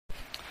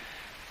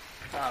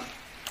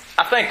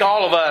I think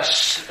all of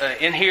us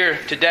in here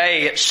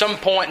today at some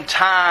point in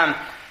time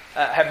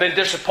have been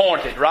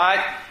disappointed,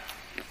 right?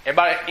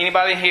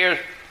 Anybody in here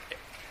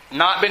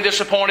not been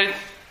disappointed?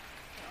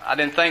 I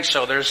didn't think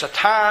so. There's a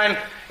time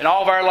in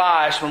all of our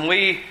lives when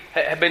we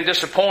have been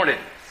disappointed.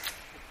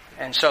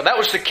 And so that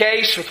was the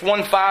case with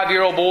one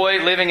 5-year-old boy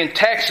living in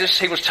Texas.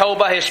 He was told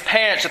by his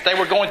parents that they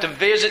were going to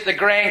visit the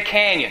Grand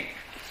Canyon.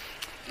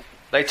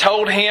 They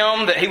told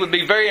him that he would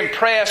be very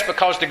impressed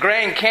because the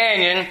Grand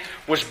Canyon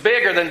was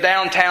bigger than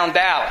downtown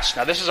Dallas.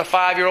 Now, this is a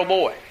 5-year-old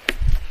boy.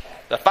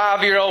 The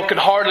 5-year-old could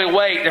hardly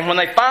wait. And when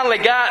they finally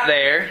got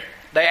there,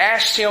 they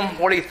asked him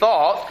what he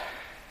thought.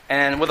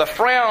 And with a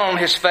frown on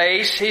his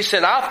face, he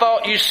said, "I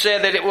thought you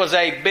said that it was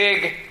a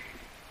big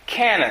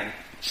cannon.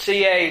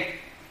 C-A-N-N-O-N.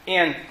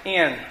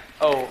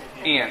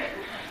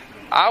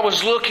 I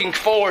was looking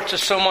forward to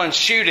someone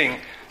shooting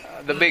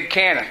the big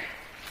cannon."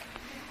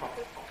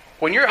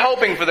 When you're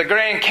hoping for the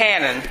Grand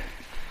Canyon,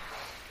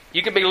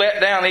 you can be let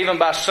down even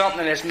by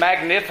something as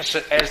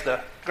magnificent as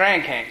the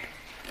Grand Canyon.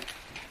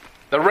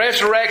 The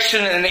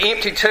resurrection and the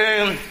empty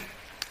tomb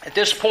at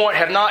this point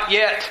have not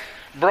yet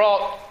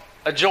brought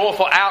a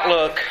joyful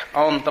outlook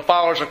on the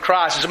followers of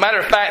Christ. As a matter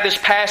of fact, this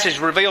passage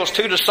reveals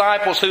two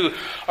disciples who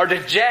are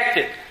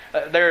dejected.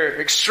 They're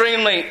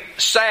extremely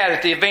sad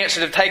at the events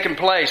that have taken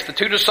place. The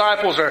two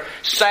disciples are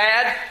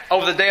sad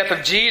over the death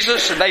of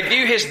Jesus, and they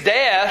view His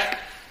death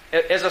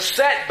as a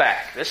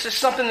setback. This is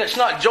something that's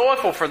not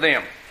joyful for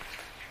them.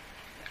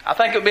 I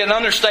think it would be an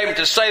understatement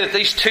to say that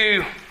these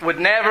two would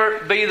never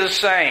be the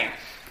same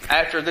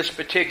after this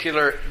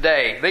particular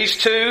day. These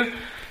two,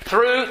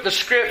 through the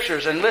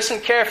Scriptures, and listen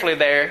carefully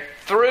there,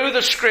 through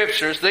the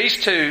Scriptures,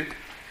 these two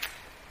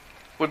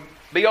would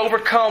be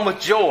overcome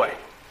with joy.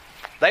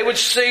 They would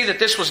see that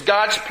this was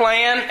God's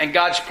plan, and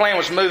God's plan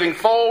was moving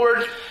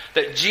forward,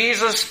 that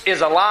Jesus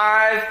is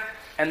alive,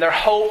 and their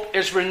hope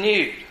is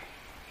renewed.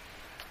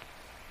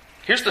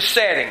 Here's the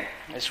setting.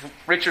 As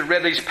Richard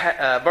read these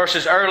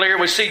verses earlier,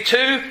 we see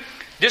two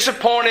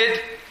disappointed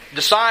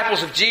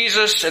disciples of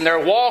Jesus, and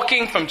they're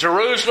walking from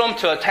Jerusalem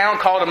to a town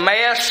called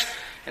Emmaus.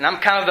 And I'm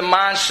kind of the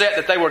mindset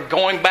that they were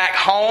going back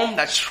home.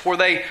 That's where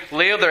they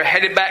live. They're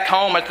headed back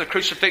home after the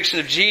crucifixion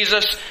of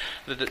Jesus.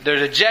 They're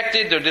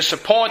dejected. They're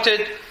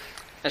disappointed.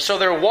 And so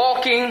they're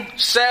walking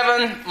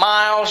 7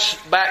 miles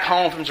back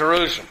home from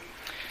Jerusalem.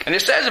 And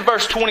it says in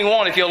verse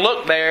 21, if you'll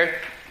look there,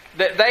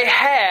 that they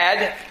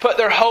had put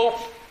their hope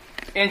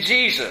in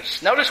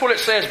Jesus. Notice what it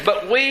says,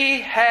 but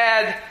we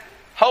had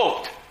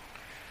hoped.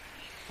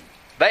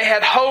 They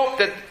had hoped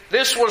that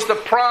this was the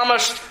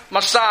promised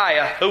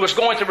Messiah who was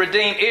going to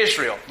redeem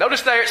Israel.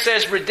 Notice there it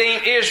says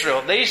redeem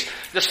Israel. These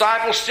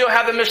disciples still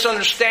have the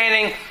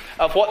misunderstanding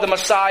of what the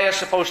Messiah is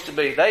supposed to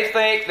be. They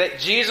think that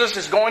Jesus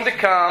is going to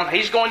come.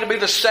 He's going to be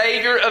the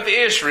Savior of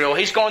Israel.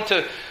 He's going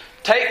to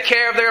take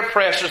care of their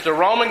oppressors, the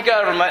Roman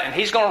government, and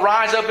He's going to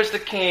rise up as the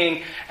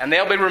king, and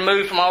they'll be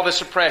removed from all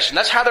this oppression.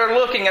 That's how they're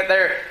looking at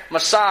their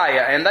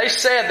Messiah. And they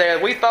said there,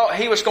 we thought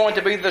He was going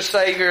to be the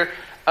Savior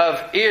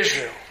of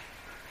Israel.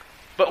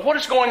 But what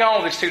is going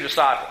on with these two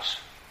disciples?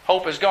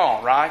 Hope is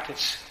gone, right?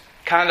 It's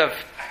kind of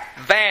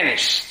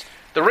vanished.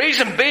 The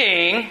reason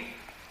being,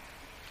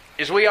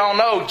 as we all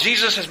know,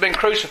 Jesus has been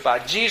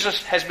crucified.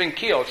 Jesus has been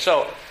killed.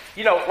 So,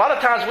 a lot of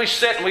times we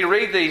sit and we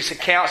read these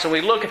accounts and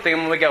we look at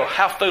them and we go,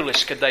 how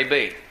foolish could they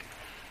be?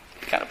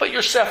 Kind of put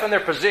yourself in their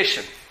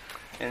position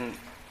and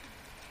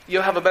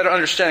you'll have a better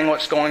understanding of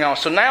what's going on.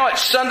 So now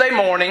it's Sunday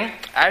morning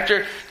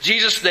after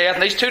Jesus' death,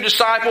 and these two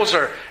disciples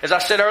are, as I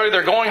said earlier,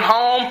 they're going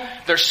home.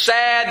 They're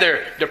sad,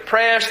 they're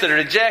depressed,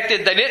 they're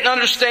dejected. They didn't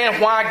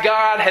understand why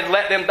God had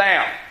let them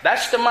down.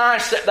 That's the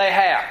mindset they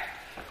have.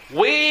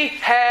 We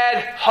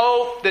had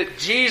hope that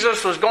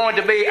Jesus was going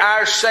to be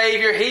our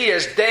Savior. He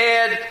is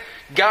dead.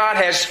 God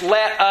has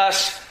let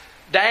us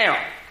down.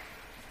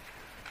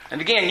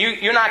 And again,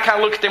 you and I kind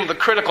of look at them with a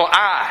critical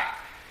eye.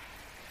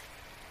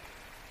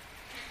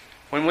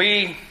 When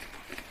we,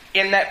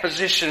 in that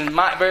position,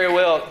 might very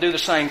well do the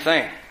same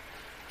thing.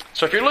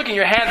 So if you're looking at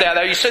your handout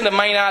there, you see the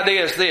main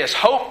idea is this.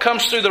 Hope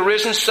comes through the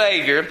risen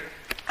Savior.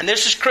 And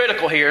this is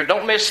critical here.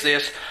 Don't miss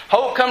this.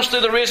 Hope comes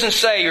through the risen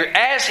Savior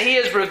as He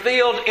is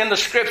revealed in the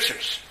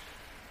Scriptures.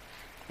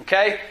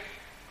 Okay?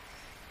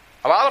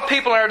 A lot of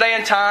people in our day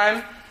and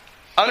time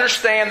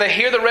understand, they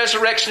hear the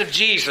resurrection of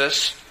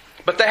Jesus,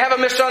 but they have a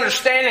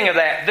misunderstanding of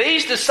that.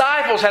 These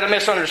disciples had a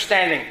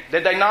misunderstanding,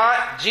 did they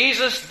not?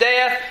 Jesus'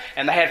 death,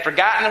 and they had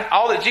forgotten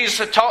all that Jesus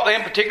had taught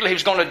them, particularly He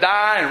was going to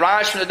die and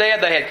rise from the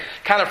dead. They had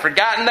kind of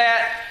forgotten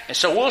that. And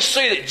so we'll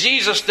see that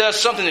Jesus does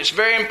something that's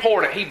very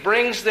important. He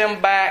brings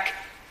them back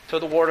to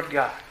the Word of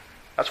God.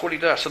 That's what He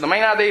does. So the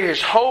main idea here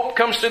is hope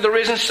comes through the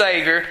risen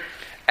Savior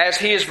as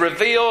He is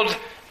revealed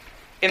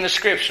in the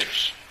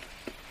Scriptures.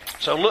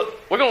 So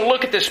we're going to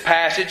look at this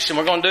passage, and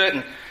we're going to do it,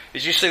 and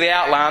as you see the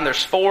outline,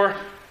 there's 4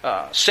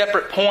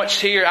 separate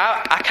points here.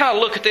 I kind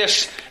of look at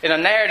this in a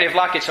narrative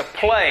like it's a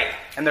play,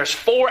 and there's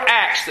 4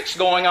 acts that's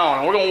going on,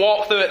 and we're going to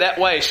walk through it that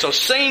way. So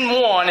scene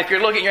 1, if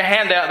you're looking at your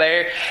handout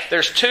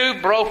there's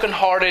 2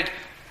 broken-hearted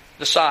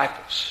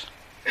disciples.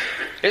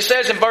 It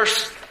says in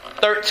verse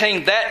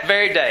 13, that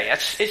very day,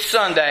 it's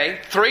Sunday,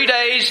 3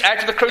 days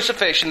after the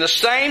crucifixion, the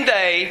same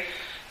day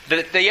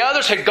that the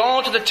others had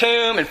gone to the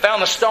tomb and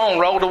found the stone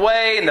rolled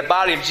away and the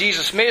body of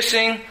Jesus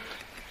missing,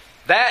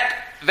 that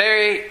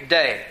very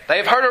day,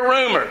 they've heard a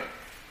rumor,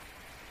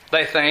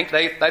 they think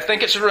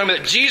it's a rumor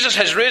that Jesus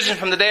has risen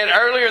from the dead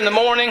earlier in the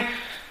morning,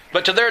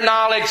 but to their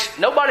knowledge,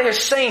 nobody has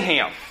seen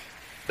Him.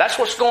 That's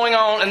what's going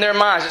on in their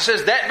minds. It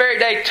says that very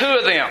day, 2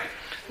 of them.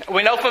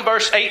 We know from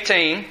verse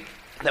 18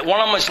 that one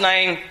of them was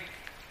named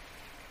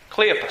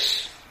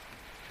Cleopas.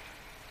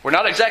 We're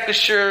not exactly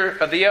sure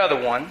of the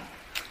other one.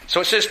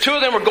 So it says 2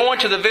 of them were going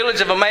to the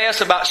village of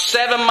Emmaus about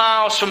 7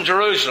 miles from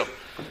Jerusalem.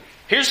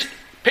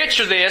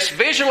 Picture this.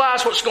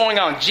 Visualize what's going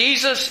on.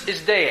 Jesus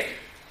is dead.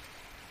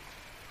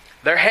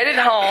 They're headed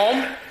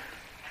home.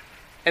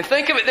 And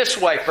think of it this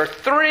way. For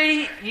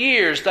 3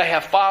 years they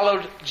have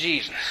followed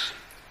Jesus.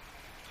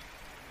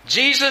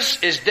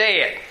 Jesus is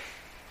dead.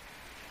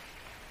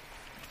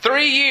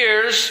 3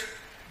 years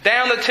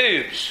down the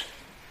tubes.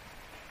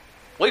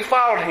 We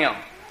followed Him.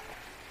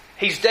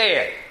 He's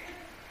dead.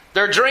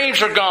 Their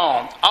dreams are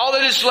gone. All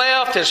that is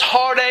left is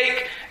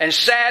heartache and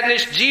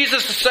sadness.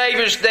 Jesus the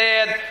Savior is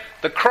dead.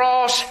 The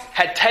cross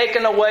had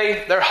taken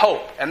away their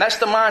hope. And that's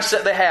the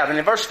mindset they have. And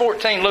in verse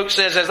 14, Luke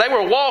says, as they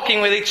were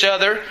walking with each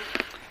other,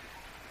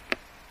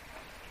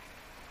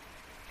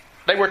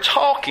 they were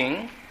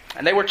talking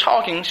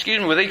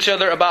with each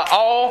other about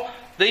all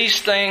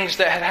these things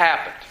that had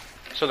happened.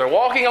 So they're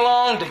walking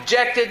along,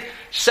 dejected,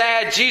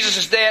 sad, Jesus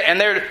is dead, and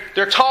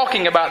they're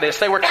talking about this.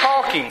 They were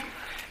talking.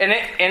 And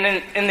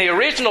in the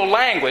original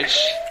language,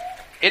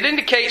 it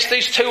indicates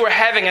these 2 were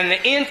having an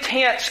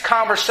intense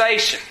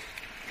conversation.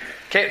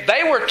 Okay,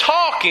 they were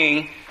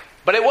talking,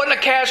 but it wasn't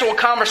a casual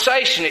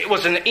conversation. It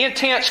was an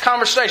intense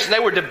conversation. They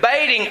were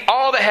debating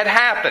all that had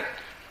happened.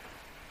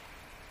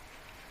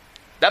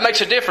 That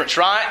makes a difference,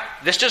 right?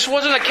 This just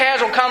wasn't a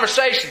casual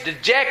conversation.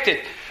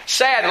 Dejected,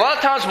 sad. A lot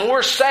of times when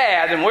we're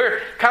sad and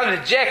we're kind of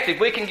dejected,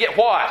 we can get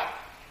what?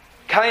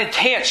 Kind of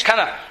intense, kind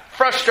of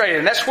frustrated.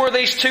 And that's where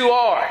these 2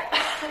 are.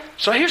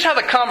 So here's how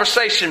the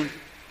conversation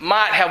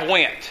might have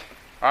went.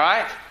 All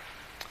right?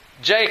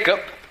 Jacob,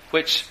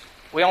 which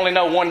we only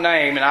know one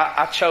name, and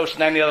I chose to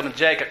name the other one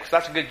Jacob because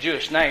that's a good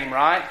Jewish name,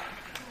 right?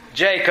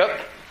 Jacob.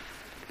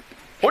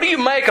 What do you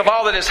make of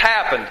all that has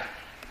happened?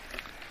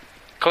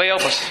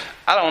 Cleopas,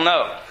 I don't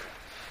know.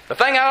 The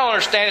thing I don't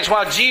understand is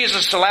why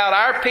Jesus allowed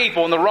our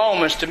people and the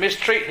Romans to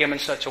mistreat Him in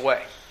such a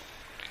way.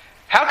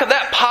 How could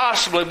that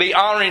possibly be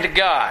honoring to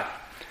God?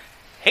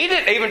 He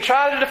didn't even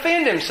try to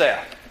defend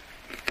Himself.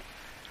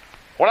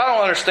 What I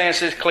don't understand,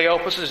 says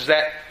Cleopas, is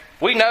that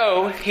we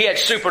know He had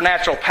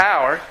supernatural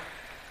power.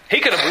 He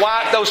could have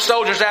wiped those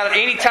soldiers out at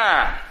any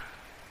time.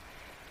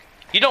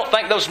 You don't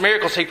think those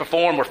miracles He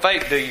performed were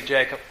fake, do you,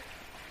 Jacob?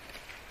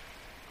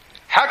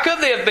 How could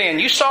they have been?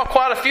 You saw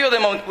quite a few of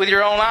them with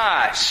your own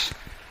eyes.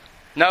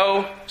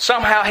 No,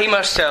 somehow He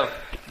must have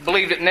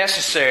believed it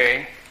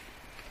necessary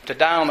to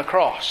die on the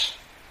cross.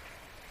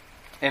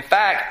 In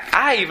fact,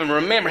 I even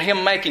remember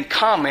Him making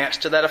comments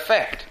to that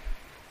effect.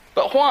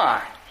 But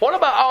why? What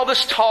about all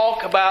this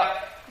talk about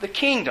the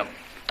kingdom?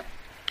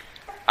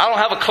 I don't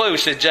have a clue,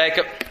 said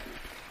Jacob.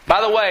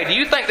 By the way, do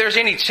you think there's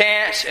any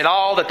chance at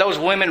all that those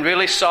women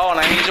really saw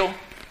an angel?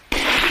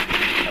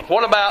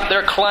 What about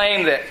their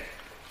claim that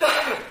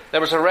there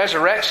was a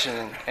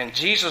resurrection and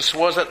Jesus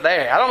wasn't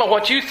there? I don't know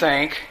what you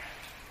think.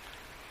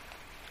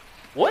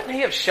 Wouldn't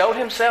He have showed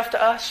Himself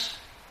to us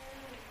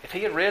if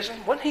He had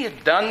risen? Wouldn't He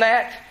have done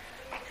that?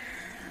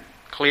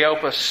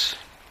 Cleopas.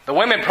 The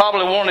women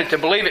probably wanted to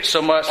believe it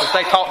so much that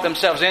they talked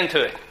themselves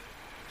into it.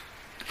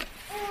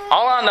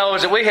 All I know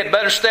is that we had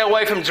better stay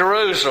away from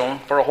Jerusalem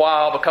for a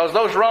while because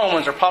those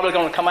Romans are probably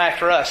going to come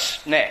after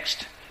us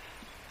next.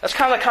 That's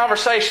kind of the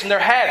conversation they're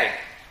having.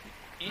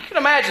 You can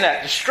imagine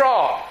that.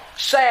 Distraught,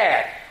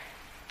 sad.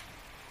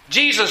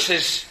 Jesus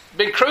has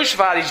been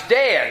crucified. He's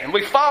dead. And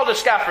we followed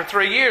this guy for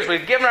 3 years.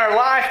 We've given our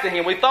life to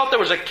Him. We thought there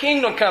was a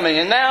kingdom coming.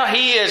 And now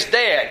He is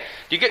dead.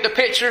 Do you get the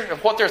picture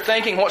of what they're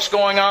thinking, what's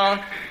going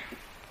on?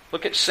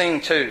 Look at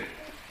scene 2.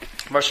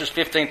 Verses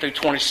 15 through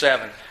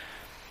 27.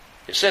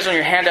 It says on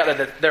your handout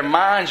that their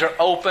minds are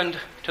opened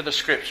to the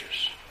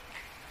Scriptures.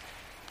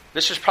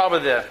 This is probably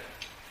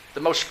the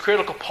most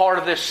critical part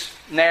of this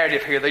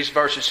narrative here, these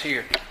verses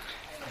here.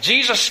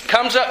 Jesus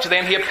comes up to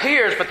them. He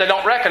appears, but they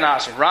don't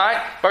recognize Him,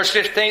 right? Verse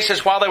 15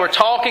 says, while they were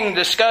talking and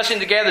discussing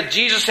together,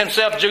 Jesus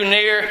Himself drew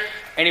near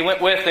and He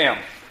went with them.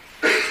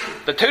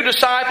 The 2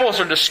 disciples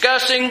are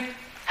discussing.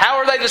 How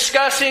are they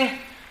discussing?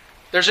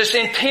 There's this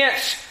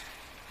intense,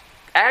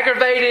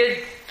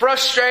 aggravated,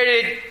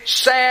 frustrated,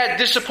 sad,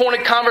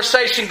 disappointed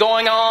conversation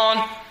going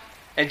on.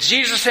 And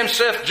Jesus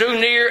Himself drew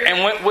near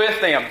and went with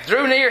them.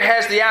 Drew near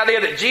has the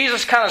idea that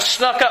Jesus kind of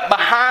snuck up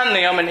behind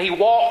them and He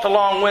walked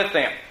along with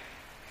them.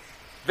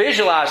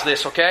 Visualize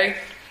this, okay?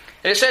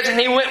 And it says, and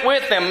He went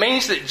with them,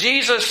 means that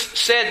Jesus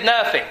said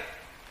nothing.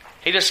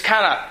 He just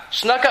kind of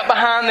snuck up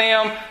behind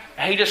them,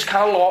 and He just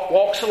kind of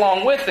walks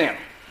along with them.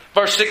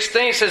 Verse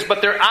 16 says,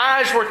 but their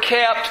eyes were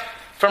kept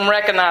from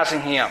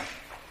recognizing Him.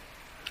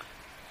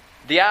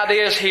 The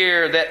idea is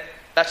here that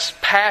that's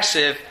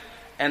passive,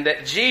 and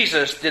that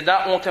Jesus did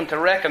not want them to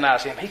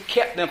recognize him. He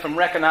kept them from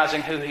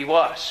recognizing who he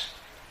was.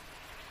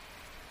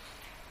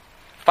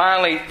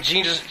 Finally,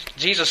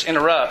 Jesus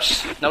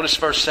interrupts. Notice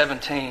verse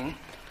 17.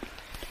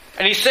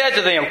 And he said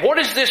to them, "What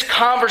is this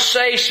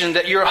conversation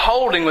that you're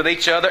holding with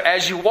each other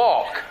as you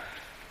walk?"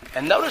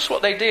 And notice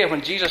what they did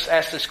when Jesus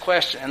asked this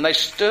question. And they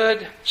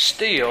stood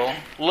still,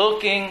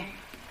 looking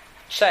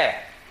sad.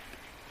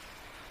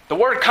 The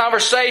word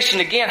conversation,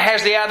 again,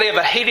 has the idea of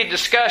a heated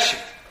discussion.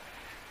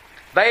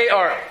 They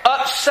are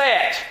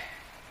upset,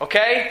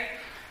 okay?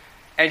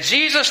 And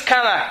Jesus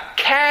kind of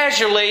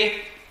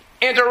casually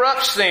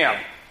interrupts them.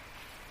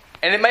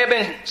 And it may have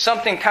been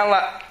something kind of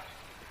like,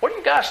 "What are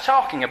you guys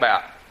talking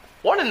about?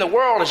 What in the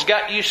world has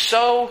got you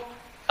so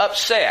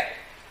upset?"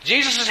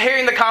 Jesus is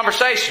hearing the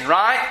conversation,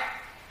 right?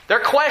 They're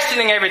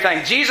questioning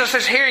everything. Jesus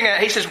is hearing it.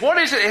 He says, "What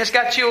is it that has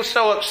got you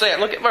so upset?"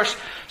 Look at verse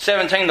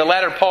 17, the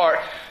latter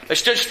part. They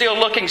stood still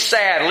looking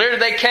sad. Literally,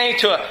 they came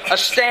to a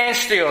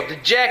standstill,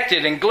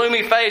 dejected and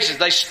gloomy faces.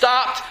 They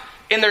stopped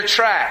in their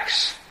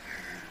tracks.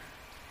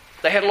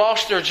 They had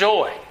lost their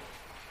joy.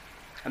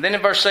 And then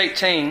in verse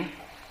 18,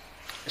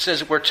 it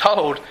says, we're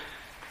told,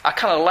 I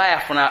kind of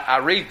laugh when I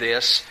read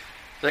this,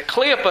 that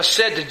Cleopas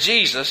said to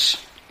Jesus,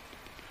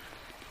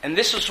 and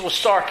this was with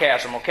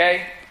sarcasm,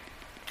 okay?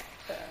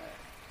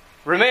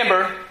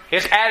 Remember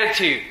his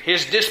attitude,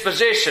 his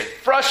disposition,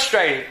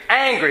 frustrated,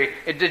 angry,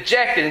 and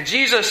dejected. And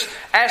Jesus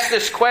asked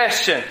this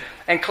question,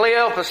 and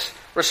Cleopas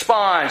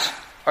responds,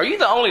 "Are you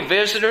the only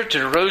visitor to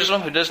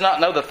Jerusalem who does not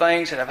know the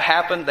things that have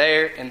happened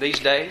there in these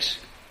days?"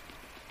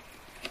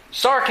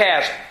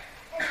 Sarcasm.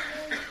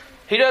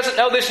 He doesn't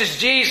know this is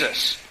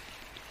Jesus.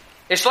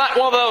 It's like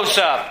one of those,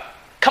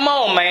 "come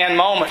on, man"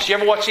 moments. You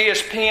ever watch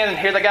ESPN and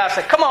hear the guy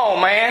say, "Come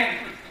on, man"?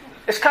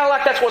 It's kind of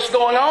like that's what's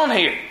going on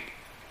here.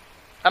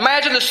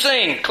 Imagine the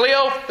scene.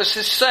 Cleopas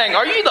is saying,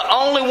 "Are you the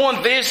only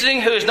one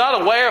visiting who is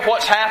not aware of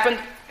what's happened?"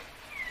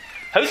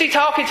 Who's he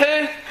talking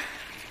to?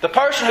 The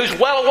person who's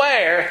well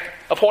aware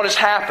of what has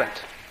happened.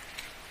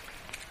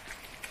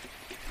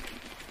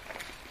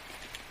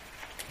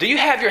 Do you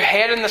have your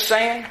head in the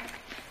sand?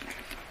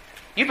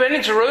 You've been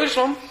in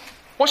Jerusalem.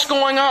 What's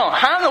going on?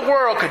 How in the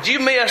world could you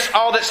miss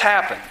all that's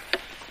happened?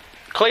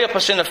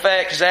 Cleopas, in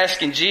effect, is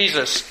asking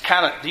Jesus,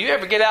 do you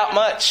ever get out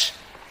much?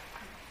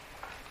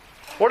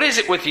 What is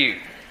it with you?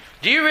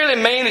 Do you really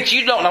mean that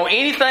you don't know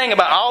anything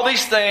about all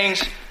these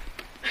things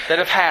that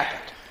have happened?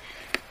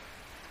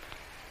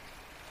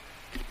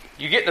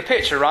 You get the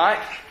picture, right?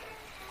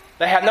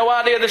 They have no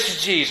idea this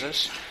is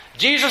Jesus.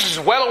 Jesus is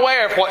well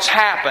aware of what's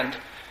happened,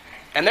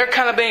 and they're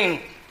kind of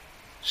being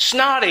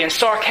snotty and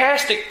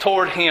sarcastic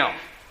toward him.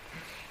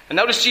 And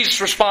notice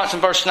Jesus' response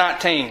in verse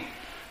 19.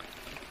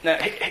 Now,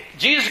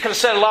 Jesus could have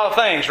said a lot of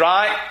things,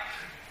 right?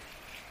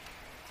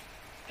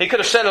 He could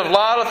have said a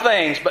lot of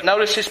things, but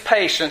notice his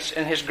patience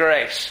and his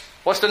grace.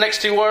 What's the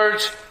next two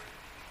words?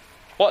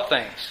 What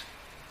things?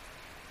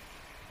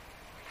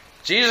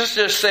 Jesus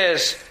just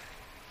says,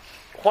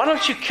 "Why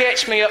don't you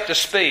catch me up to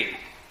speed?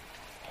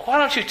 Why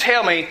don't you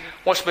tell me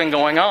what's been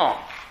going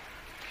on?"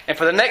 And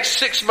for the next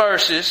 6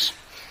 verses,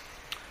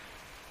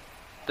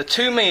 the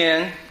two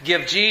men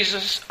give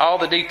Jesus all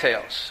the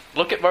details.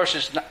 Look at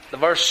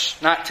verse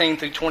 19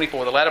 through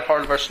 24, the latter part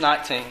of verse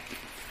 19.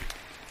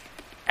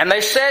 "And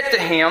they said to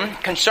him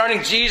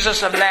concerning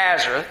Jesus of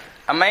Nazareth,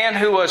 a man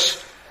who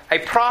was a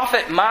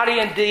prophet, mighty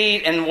in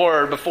deed and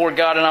word before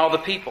God and all the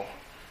people,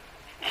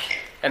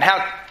 and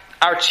how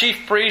our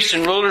chief priests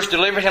and rulers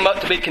delivered him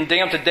up to be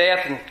condemned to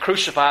death and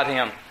crucified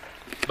him.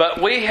 But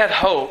we had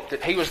hoped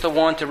that he was the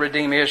one to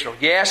redeem Israel.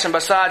 Yes, and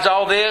besides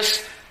all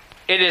this,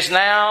 it is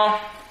now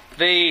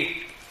the,"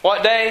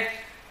 what day?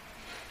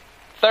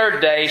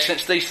 3rd day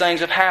since these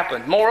things have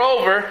happened.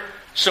 "Moreover,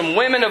 some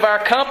women of our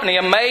company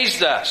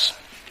amazed us.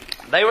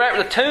 They were at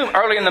the tomb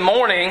early in the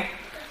morning,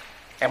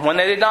 and when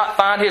they did not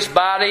find his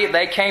body,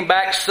 they came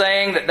back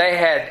saying that they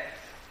had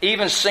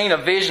even seen a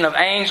vision of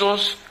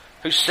angels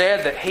who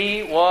said that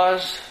he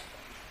was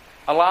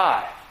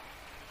alive.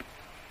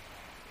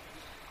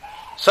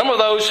 Some of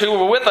those who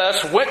were with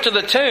us went to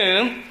the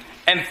tomb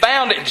and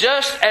found it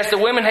just as the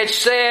women had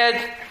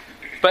said,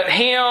 but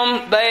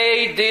him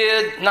they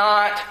did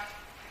not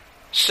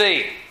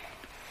see."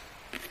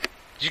 Did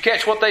you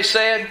catch what they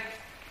said?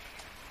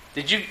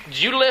 Did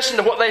you listen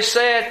to what they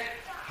said?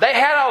 They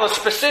had all the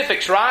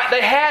specifics, right?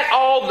 They had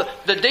all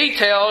the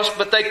details,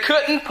 but they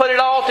couldn't put it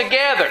all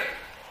together.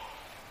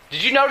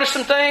 Did you notice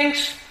some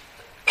things?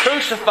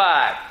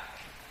 Crucified.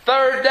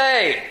 3rd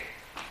day.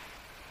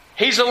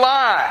 He's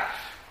alive.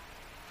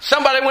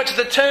 Somebody went to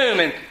the tomb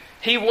and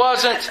he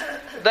wasn't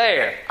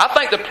there. I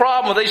think the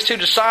problem with these two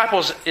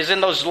disciples is in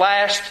those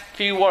last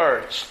few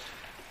words.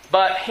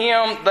 But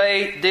him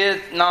they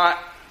did not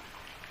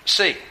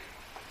see.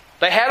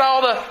 They had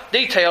all the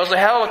details, they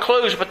had all the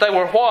clues, but they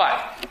were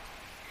what?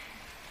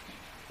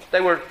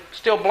 They were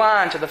still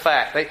blind to the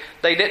fact.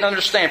 They didn't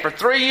understand. For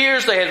 3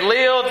 years they had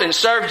lived and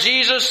served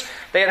Jesus.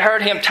 They had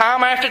heard him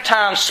time after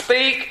time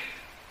speak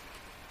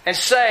and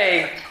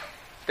say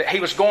that he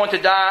was going to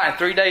die and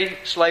 3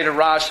 days later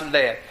rise from the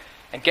dead.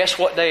 And guess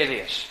what day it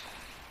is?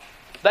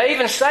 They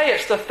even say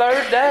it's the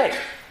third day.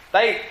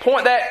 They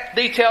point that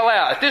detail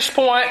out. At this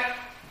point,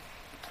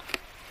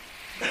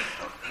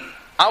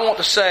 I want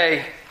to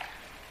say,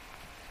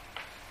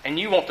 and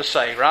you want to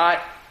say, right?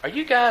 Are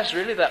you guys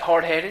really that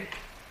hard-headed?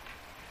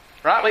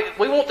 Right?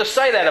 We want to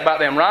say that about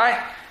them,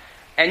 right?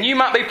 And you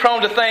might be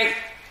prone to think,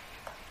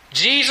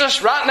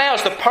 Jesus, right now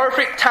is the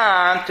perfect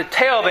time to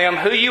tell them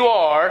who you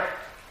are,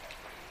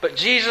 but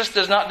Jesus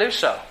does not do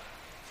so,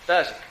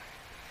 does he?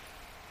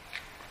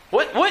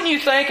 Wouldn't you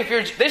think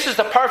this is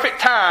the perfect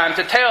time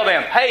to tell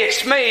them, hey,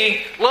 it's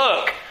me,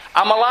 look,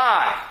 I'm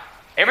alive.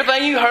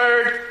 Everything you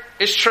heard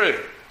is true.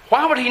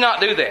 Why would he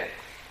not do that?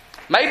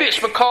 Maybe it's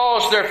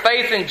because their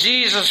faith in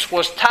Jesus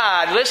was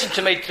tied, listen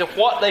to me, to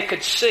what they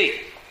could see.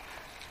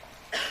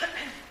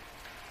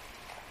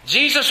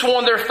 Jesus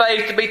wanted their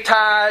faith to be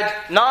tied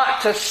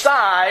not to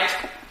sight,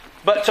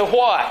 but to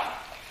what?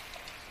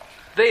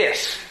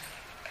 This.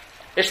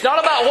 It's not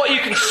about what you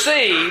can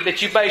see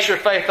that you base your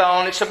faith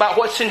on. It's about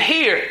what's in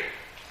here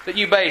that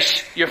you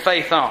base your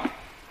faith on.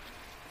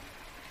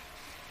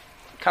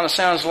 Kind of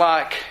sounds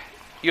like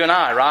you and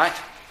I, right?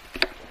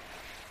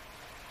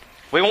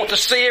 We want to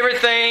see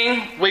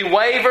everything. We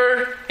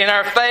waver in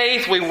our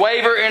faith. We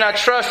waver in our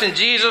trust in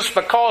Jesus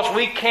because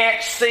we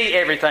can't see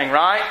everything,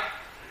 right?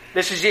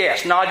 This is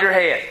yes. Nod your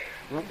head.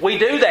 We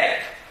do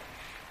that.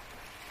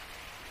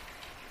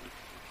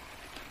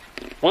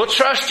 We'll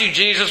trust you,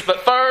 Jesus,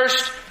 but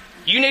first,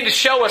 you need to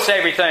show us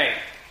everything,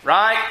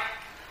 right?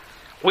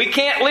 We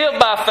can't live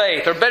by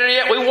faith, or better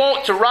yet, we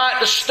want to write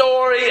the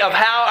story of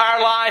how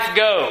our life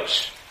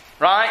goes,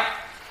 right?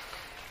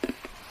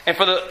 And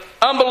for the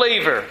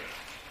unbeliever,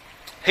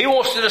 he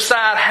wants to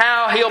decide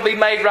how he'll be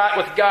made right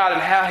with God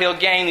and how he'll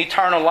gain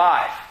eternal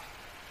life.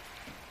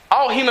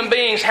 All human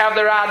beings have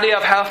their idea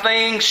of how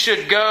things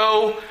should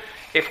go.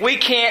 If we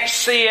can't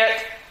see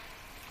it,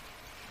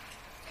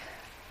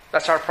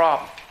 that's our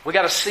problem. We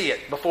got to see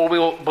it before we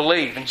will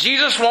believe. And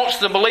Jesus wants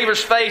the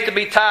believer's faith to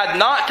be tied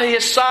not to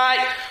his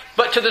sight,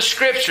 but to the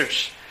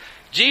Scriptures.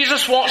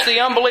 Jesus wants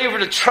the unbeliever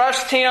to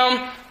trust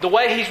him the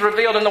way he's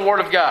revealed in the Word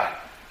of God.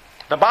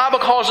 The Bible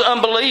calls the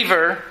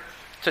unbeliever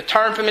to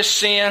turn from his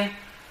sin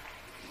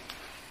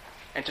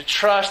and to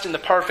trust in the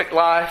perfect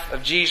life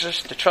of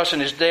Jesus, to trust in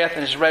his death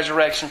and his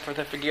resurrection for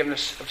the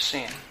forgiveness of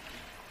sin.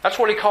 That's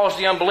what he calls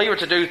the unbeliever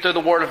to do through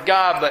the Word of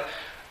God. But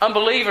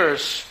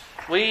unbelievers,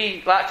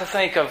 we like to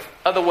think of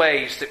other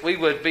ways that we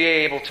would be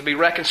able to be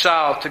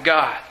reconciled to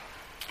God.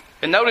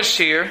 And notice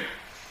here,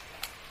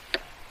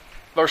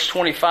 verse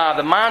 25,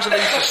 the minds of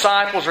these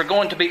disciples are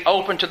going to be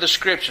open to the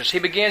Scriptures. He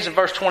begins in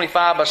verse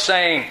 25 by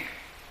saying,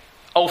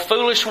 O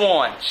foolish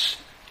ones,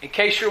 in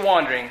case you're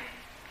wondering,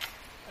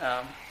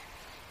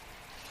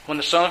 when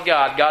the Son of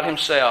God, God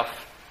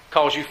Himself,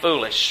 calls you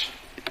foolish,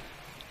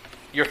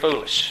 you're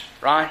foolish,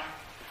 right?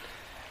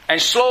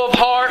 And slow of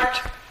heart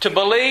to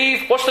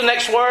believe. What's the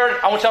next word?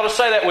 I want y'all to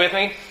say that with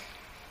me.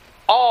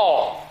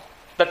 All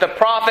that the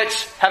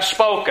prophets have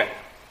spoken.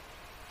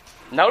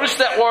 Notice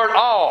that word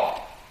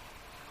all.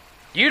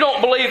 You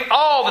don't believe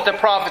all that the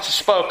prophets have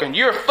spoken.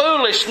 You're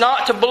foolish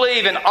not to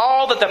believe in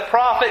all that the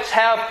prophets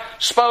have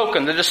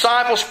spoken. The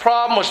disciples'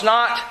 problem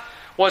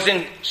was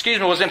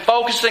in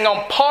focusing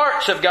on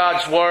parts of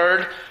God's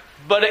Word,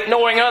 but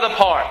ignoring other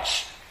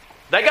parts.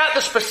 They got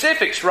the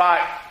specifics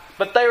right,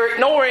 but they were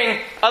ignoring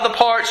other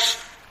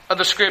parts of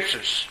the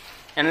Scriptures.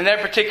 And in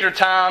that particular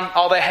time,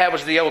 all they had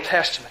was the Old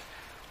Testament,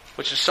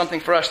 which is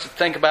something for us to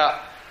think about.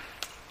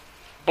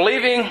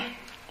 Believing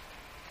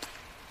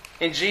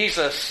in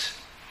Jesus,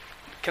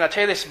 can I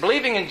tell you this?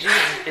 Believing in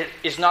Jesus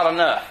is not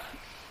enough.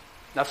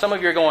 Now some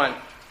of you are going,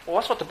 well,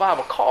 that's what the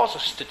Bible calls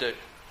us to do.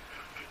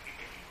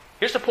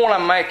 Here's the point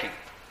I'm making.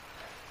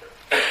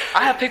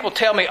 I have people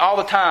tell me all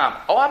the time,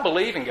 oh, I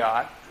believe in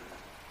God.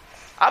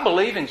 I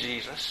believe in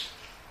Jesus.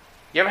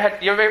 You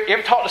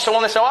ever talk to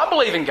someone that says, oh, I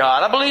believe in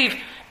God. I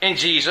believe in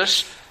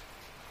Jesus.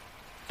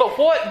 But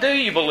what do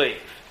you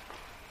believe?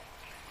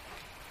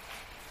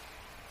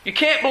 You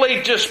can't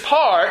believe just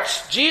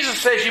parts. Jesus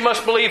says you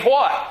must believe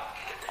what?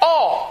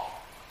 All.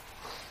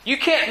 You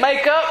can't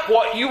make up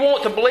what you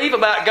want to believe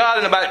about God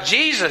and about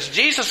Jesus.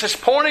 Jesus is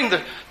pointing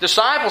the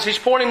disciples, He's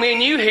pointing me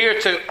and you here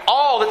to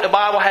all that the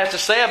Bible has to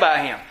say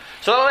about Him.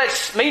 So that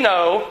lets me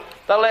know,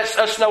 that lets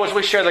us know as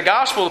we share the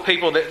gospel to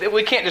people that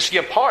we can't just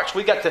give parts.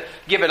 We've got to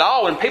give it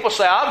all. When people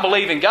say, I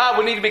believe in God,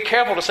 we need to be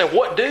careful to say,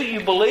 what do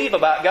you believe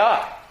about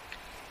God?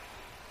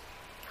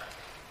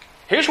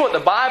 Here's what the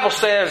Bible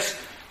says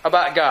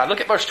about God. Look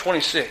at verse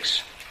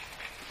 26.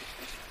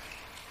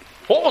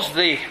 What was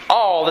the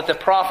all that the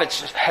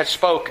prophets had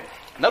spoken?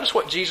 Notice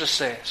what Jesus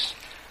says.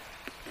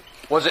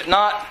 Was it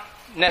not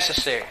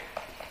necessary?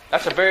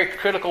 That's a very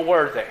critical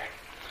word there.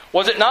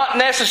 Was it not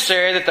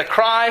necessary that the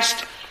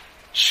Christ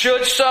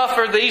should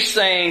suffer these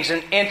things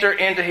and enter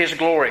into His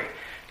glory?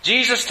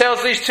 Jesus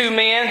tells these two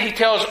men, He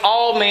tells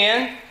all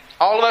men,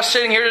 all of us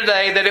sitting here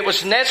today, that it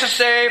was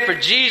necessary for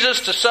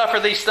Jesus to suffer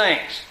these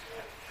things.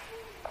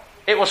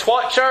 It was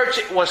what, church?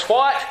 It was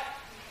what?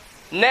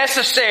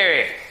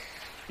 Necessary.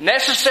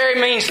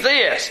 Necessary means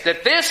this,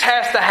 that this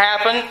has to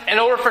happen in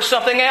order for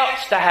something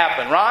else to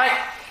happen, right?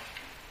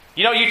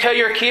 You know, you tell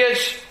your kids,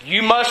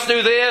 you must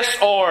do this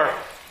or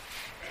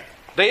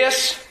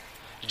this.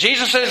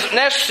 Jesus isn't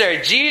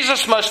necessary.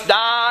 Jesus must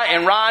die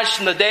and rise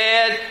from the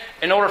dead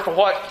in order for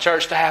what,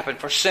 church, to happen?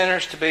 For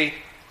sinners to be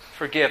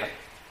forgiven.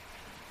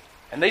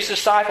 And these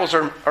disciples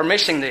are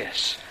missing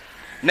this.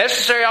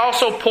 Necessary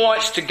also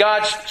points to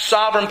God's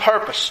sovereign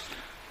purpose.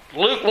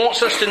 Luke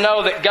wants us to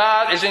know that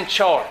God is in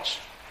charge.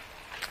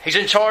 He's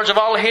in charge of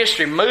all of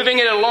history, moving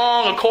it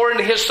along according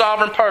to His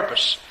sovereign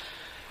purpose.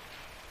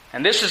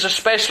 And this is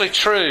especially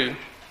true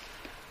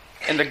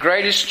in the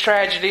greatest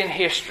tragedy in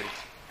history,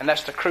 and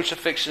that's the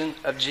crucifixion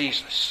of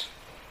Jesus.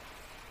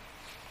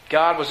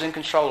 God was in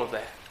control of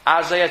that.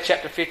 Isaiah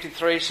chapter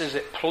 53 says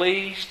it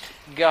pleased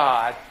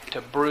God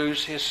to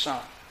bruise His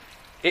Son.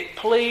 It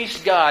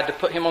pleased God to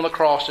put Him on the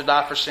cross to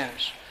die for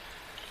sinners.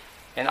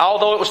 And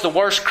although it was the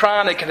worst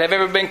crime that could have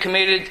ever been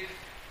committed,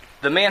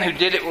 the men who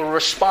did it were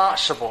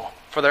responsible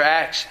for their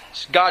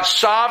actions. God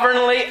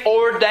sovereignly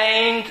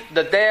ordained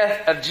the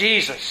death of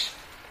Jesus.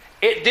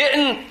 It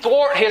didn't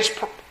thwart His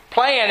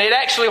plan. It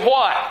actually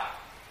what?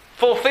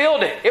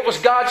 Fulfilled it. It was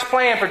God's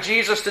plan for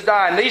Jesus to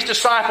die. And these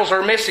disciples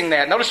are missing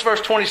that. Notice verse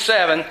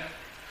 27.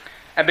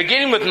 And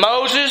beginning with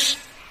Moses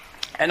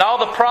and all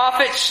the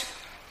prophets,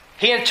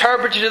 He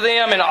interpreted to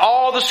them in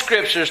all the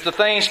Scriptures the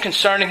things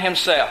concerning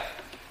Himself.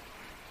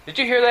 Did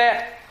you hear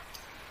that?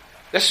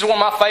 This is one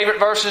of my favorite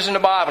verses in the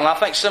Bible, and I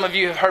think some of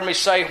you have heard me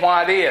say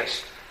why it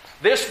is.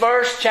 This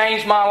verse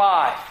changed my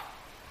life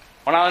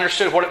when I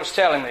understood what it was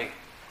telling me.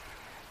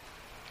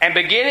 And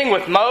beginning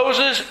with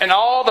Moses and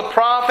all the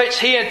prophets,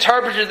 He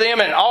interpreted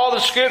them in all the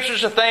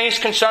Scriptures the things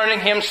concerning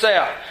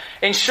Himself.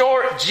 In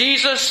short,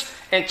 Jesus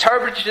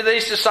interpreted to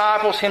these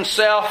disciples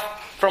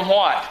Himself from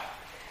what?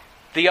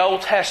 The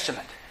Old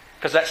Testament.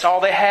 Because that's all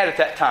they had at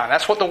that time.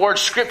 That's what the word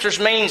Scriptures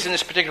means in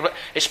this particular book.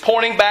 It's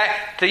pointing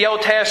back to the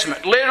Old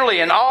Testament. Literally,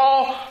 in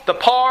all the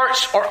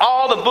parts or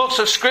all the books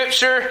of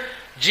Scripture,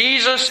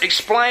 Jesus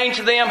explained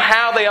to them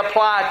how they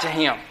applied to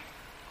Him.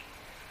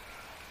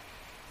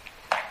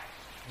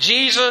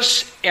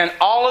 Jesus, in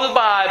all of the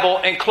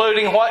Bible,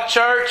 including what,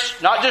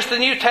 church? Not just the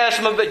New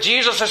Testament, but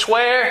Jesus is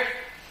where?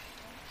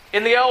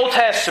 In the Old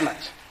Testament.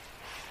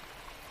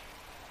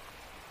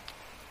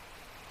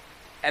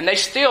 And they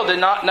still did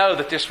not know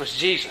that this was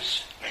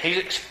Jesus.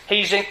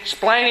 He's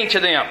explaining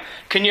to them.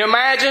 Can you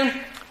imagine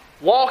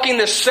walking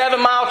this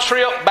 7-mile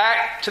trip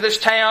back to this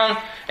town,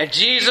 and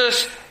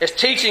Jesus is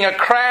teaching a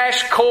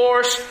crash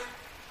course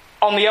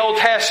on the Old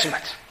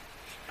Testament.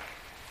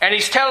 And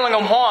He's telling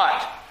them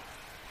what?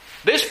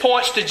 This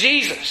points to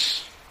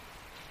Jesus.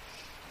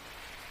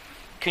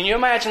 Can you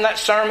imagine that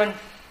sermon?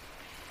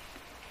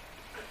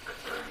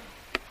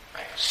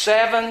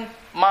 7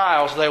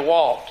 miles they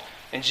walked.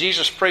 And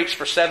Jesus preached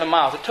for 7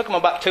 miles. It took Him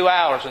about 2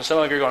 hours. And some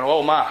of you are going,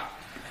 oh my.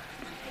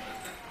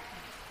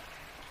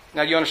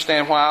 Now you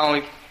understand why I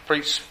only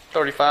preach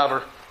 35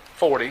 or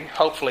 40.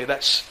 Hopefully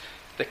that's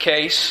the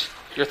case,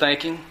 you're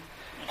thinking.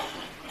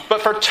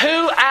 But for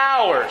 2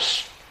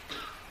 hours,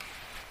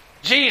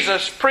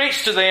 Jesus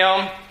preached to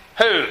them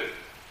who?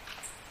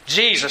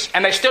 Jesus.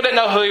 And they still didn't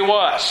know who He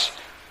was.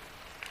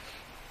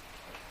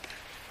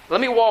 Let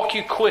me walk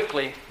you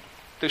quickly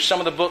through some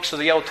of the books of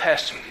the Old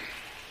Testament.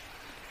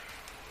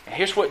 And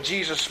here's what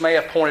Jesus may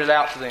have pointed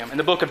out to them. In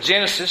the book of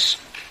Genesis,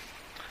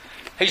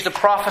 He's the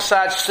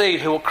prophesied seed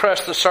who will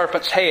crush the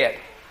serpent's head.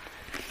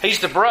 He's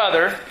the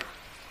brother,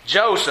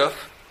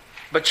 Joseph,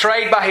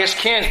 betrayed by his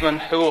kinsman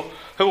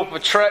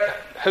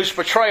whose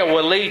betrayal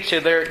will lead to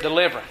their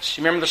deliverance.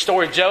 You remember the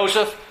story of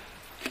Joseph?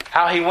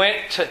 How he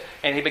went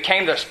and he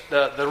became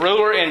the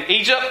ruler in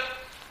Egypt?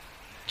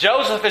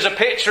 Joseph is a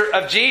picture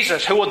of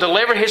Jesus who will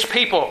deliver His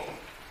people.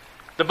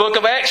 The book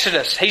of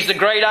Exodus, He's the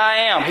great I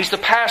am. He's the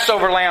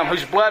Passover lamb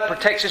whose blood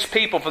protects His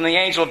people from the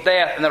angel of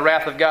death and the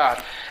wrath of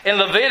God. In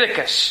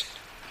Leviticus,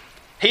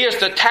 He is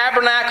the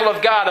tabernacle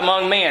of God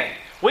among men.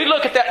 We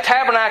look at that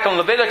tabernacle in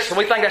Leviticus and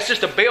we think that's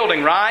just a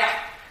building, right?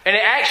 And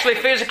it actually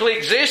physically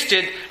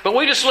existed, but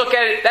we just look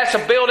at it, that's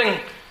a building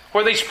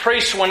where these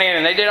priests went in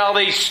and they did all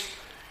these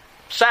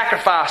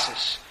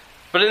sacrifices.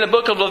 But in the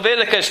book of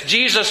Leviticus,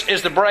 Jesus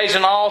is the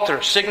brazen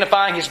altar,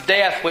 signifying His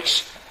death,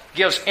 which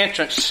gives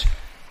entrance.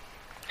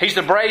 He's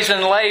the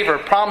brazen laver,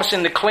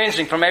 promising the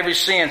cleansing from every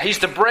sin. He's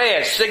the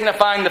bread,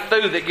 signifying the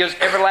food that gives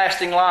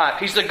everlasting life.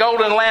 He's the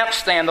golden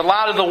lampstand, the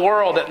light of the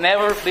world that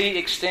never be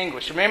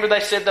extinguished. Remember they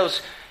said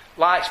those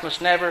lights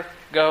must never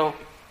go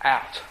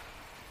out.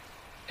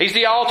 He's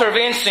the altar of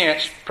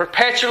incense,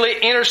 perpetually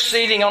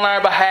interceding on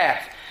our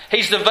behalf.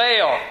 He's the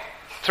veil.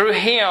 Through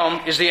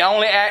Him is the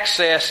only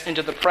access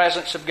into the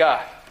presence of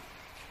God.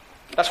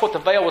 That's what the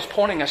veil was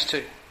pointing us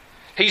to.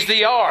 He's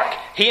the ark.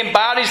 He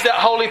embodies that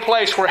holy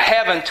place where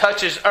heaven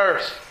touches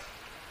earth.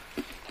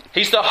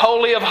 He's the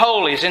Holy of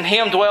Holies. In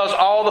Him dwells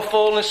all the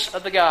fullness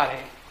of the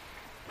Godhead.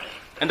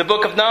 In the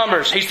book of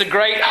Numbers, He's the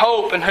great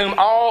hope in whom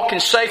all can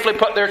safely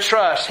put their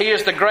trust. He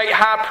is the great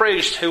high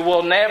priest who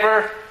will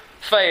never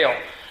fail.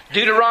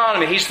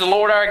 Deuteronomy, He's the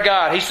Lord our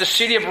God. He's the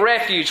city of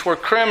refuge where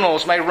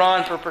criminals may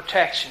run for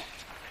protection.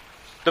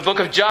 The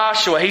book of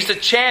Joshua, He's the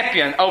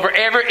champion over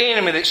every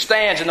enemy that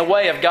stands in the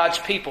way of God's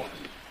people.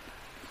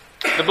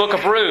 The book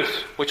of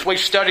Ruth, which we've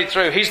studied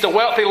through. He's the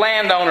wealthy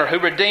landowner who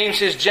redeems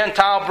his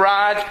Gentile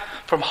bride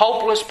from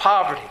hopeless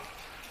poverty,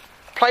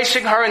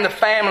 placing her in the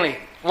family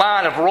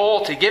line of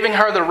royalty, giving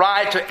her the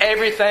right to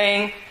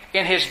everything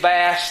in his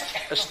vast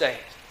estate.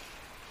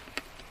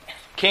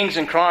 Kings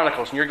and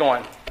Chronicles, and you're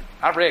going,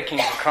 I've read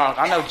Kings and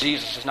Chronicles. I know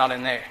Jesus is not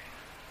in there.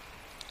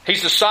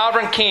 He's the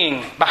sovereign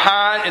king,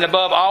 behind and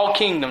above all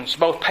kingdoms,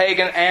 both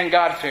pagan and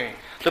God-fearing.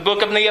 The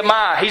book of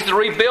Nehemiah, he's the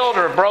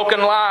rebuilder of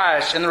broken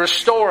lives and the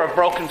restorer of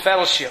broken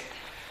fellowship.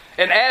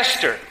 And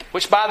Esther,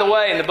 which by the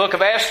way, in the book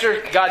of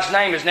Esther, God's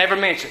name is never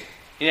mentioned.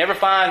 You never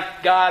find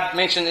God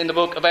mentioned in the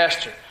book of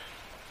Esther.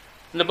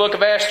 In the book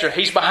of Esther,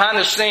 he's behind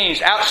the scenes,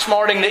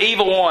 outsmarting the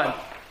evil one.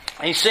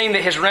 And he's seeing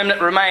that his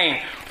remnant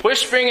remain,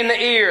 whispering in the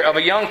ear of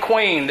a young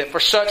queen that for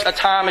such a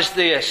time as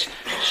this,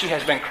 she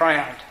has been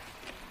crowned.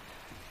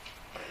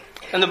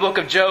 In the book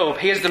of Job,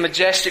 he is the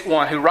majestic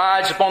one who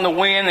rides upon the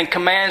wind and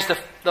commands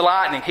the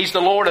lightning. He's the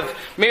Lord of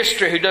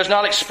mystery who does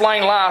not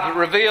explain life but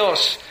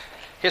reveals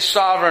his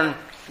sovereign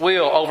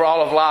will over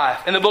all of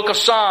life. In the book of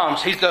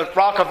Psalms, he's the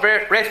rock of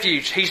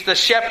refuge. He's the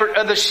shepherd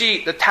of the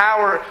sheep, the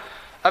tower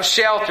of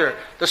shelter,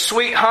 the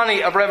sweet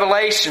honey of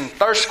revelation,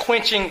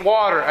 thirst-quenching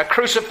water, a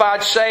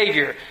crucified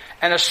Savior,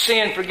 and a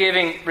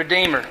sin-forgiving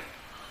Redeemer.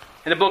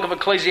 In the book of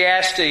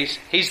Ecclesiastes,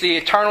 he's the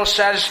eternal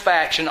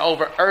satisfaction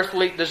over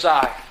earthly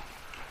desire.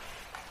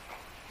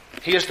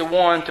 He is the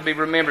one to be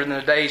remembered in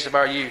the days of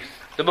our youth.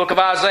 The book of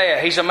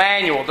Isaiah, he's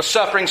Emmanuel, the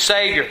suffering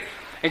Savior.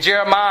 In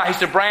Jeremiah, he's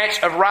the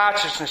branch of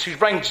righteousness who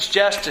brings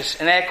justice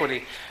and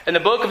equity. In the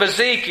book of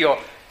Ezekiel,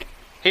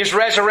 his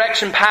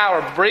resurrection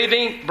power,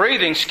 breathing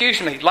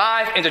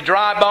life into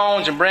dry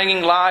bones and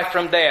bringing life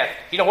from death.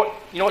 You know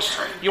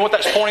what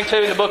that's pointing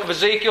to in the book of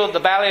Ezekiel, the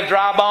valley of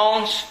dry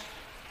bones?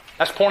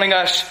 That's pointing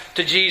us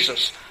to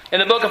Jesus. In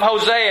the book of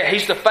Hosea,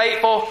 he's the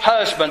faithful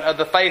husband of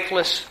the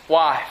faithless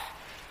wife.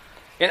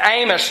 In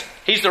Amos,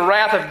 he's the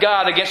wrath of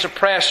God against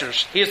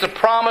oppressors. He is the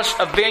promise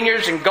of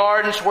vineyards and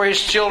gardens where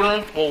his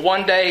children will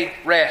one day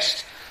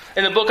rest.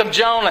 In the book of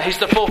Jonah, he's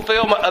the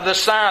fulfillment of the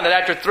sign that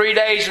after 3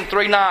 days and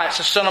 3 nights,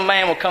 the Son of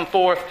Man will come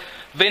forth,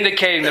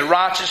 vindicating the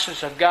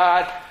righteousness of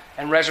God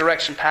and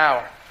resurrection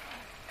power.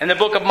 In the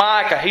book of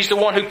Micah, he's the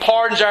one who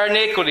pardons our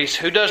iniquities,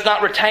 who does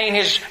not retain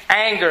his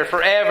anger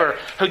forever,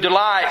 who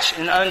delights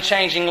in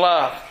unchanging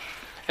love.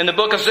 In the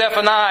book of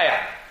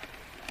Zephaniah,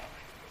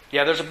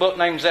 there's a book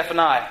named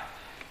Zephaniah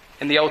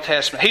in the Old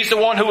Testament. He's the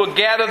one who will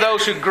gather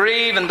those who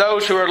grieve and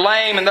those who are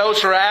lame and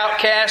those who are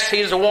outcasts.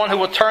 He's the one who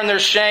will turn their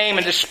shame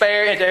and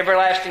despair into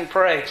everlasting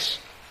praise.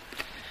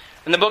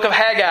 In the book of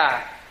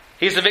Haggai,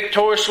 he's the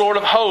victorious Lord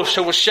of hosts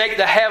who will shake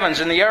the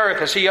heavens and the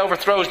earth as he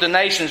overthrows the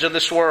nations of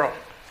this world.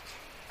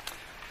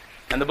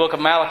 In the book of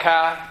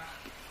Malachi,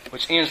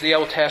 which ends the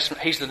Old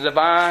Testament, he's the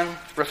divine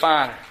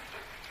refiner,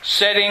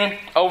 setting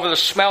over the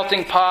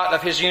smelting pot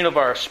of his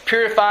universe,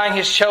 purifying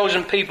his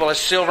chosen people as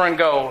silver and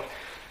gold.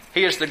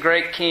 He is the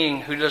great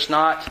King who does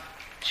not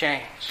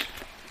change.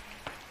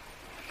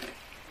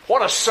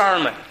 What a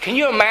sermon. Can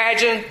you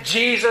imagine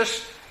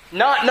Jesus,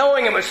 not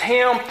knowing it was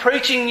Him,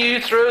 preaching you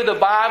through the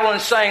Bible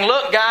and saying,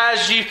 look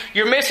guys,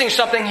 you're missing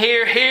something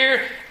here.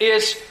 Here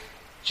is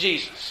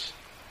Jesus.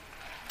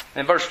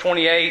 In verse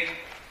 28,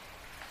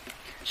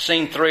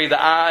 scene 3,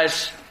 the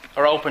eyes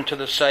are open to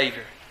the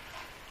Savior.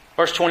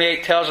 Verse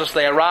 28 tells us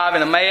they arrive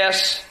in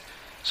Emmaus.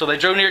 So they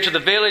drew near to the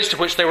village to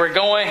which they were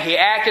going. He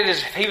acted as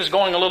if he was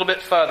going a little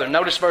bit further.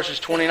 Notice verses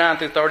 29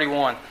 through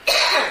 31.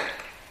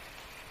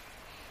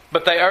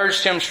 But they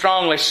urged him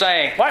strongly,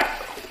 saying, what?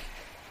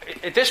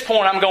 At this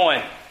point I'm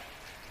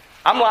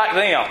like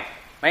them.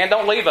 Man,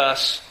 don't leave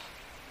us.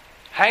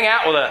 Hang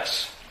out with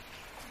us.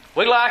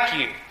 We like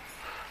you.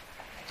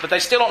 But they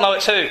still don't know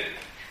it's who.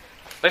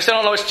 They still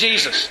don't know it's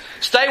Jesus.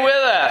 Stay with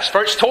us,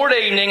 for it's toward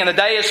evening and the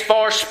day is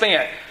far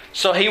spent.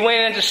 So he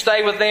went in to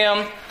stay with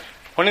them.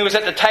 When he was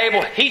at the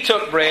table, he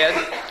took bread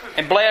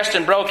and blessed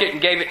and broke it and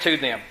gave it to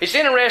them. It's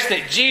interesting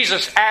that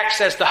Jesus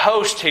acts as the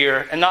host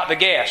here and not the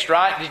guest,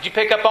 right? Did you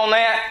pick up on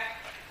that?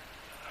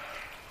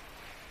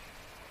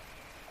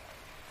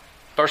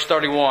 Verse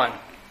 31.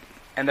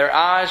 And their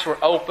eyes were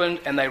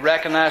opened and they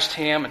recognized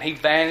him and he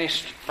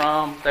vanished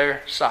from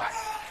their sight.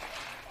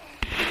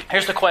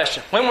 Here's the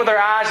question. When were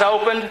their eyes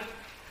opened?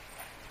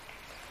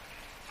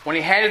 When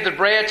he handed the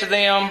bread to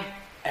them.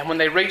 And when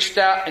they reached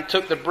out and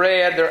took the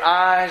bread, their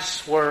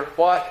eyes were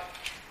what?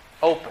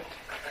 Opened.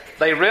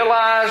 They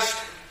realized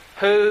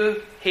who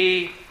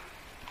he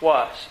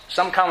was.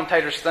 Some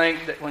commentators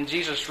think that when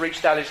Jesus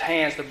reached out his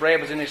hands, the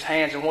bread was in his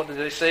hands, and what did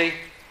they see?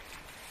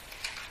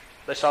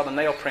 They saw the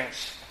nail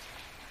prints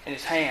in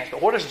his hands.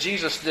 But what does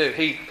Jesus do?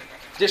 He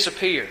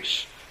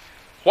disappears.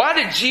 Why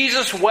did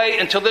Jesus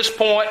wait until this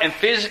point and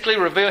physically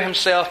reveal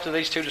himself to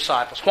these two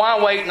disciples? Why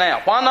wait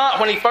now? Why not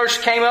when he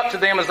first came up to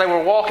them as they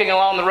were walking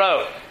along the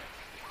road?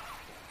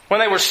 When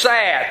they were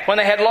sad, when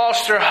they had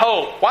lost their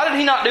hope. Why did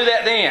he not do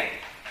that then?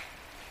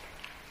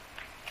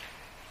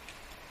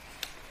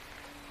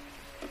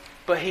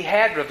 But he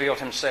had revealed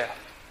himself.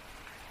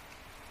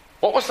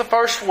 What was the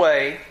first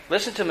way,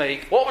 listen to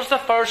me, what was the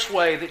first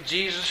way that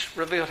Jesus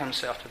revealed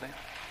himself to them?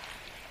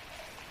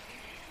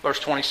 Verse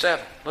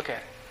 27. Look at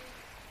it.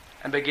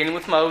 And beginning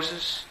with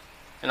Moses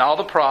and all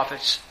the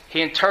prophets,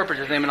 he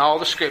interpreted them in all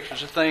the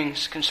scriptures of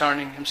things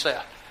concerning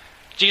himself.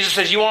 Jesus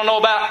says, you want to know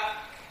about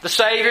the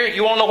Savior?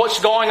 You want to know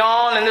what's going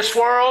on in this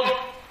world?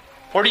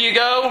 Where do you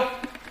go?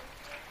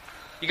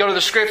 You go to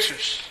the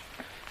scriptures.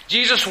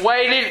 Jesus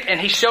waited and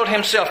he showed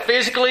himself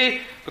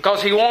physically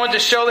because he wanted to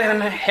show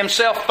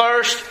himself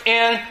first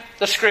in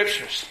the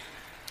scriptures.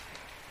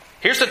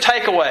 Here's the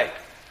takeaway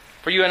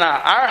for you and I.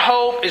 Our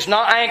hope is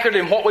not anchored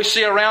in what we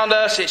see around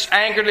us. It's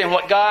anchored in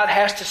what God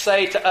has to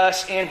say to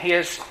us in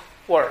His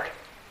Word.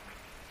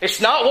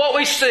 It's not what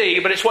we see,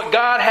 but it's what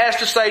God has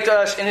to say to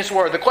us in His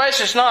Word. The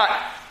question is not,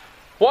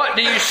 what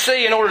do you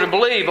see in order to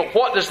believe, but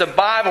what does the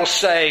Bible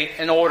say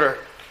in order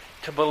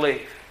to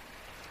believe?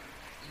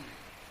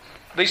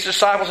 These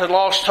disciples had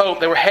lost hope.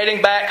 They were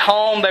heading back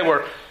home. They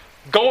were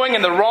going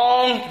in the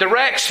wrong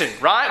direction,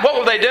 right? What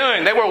were they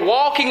doing? They were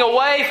walking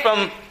away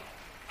from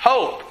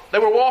hope. They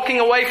were walking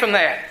away from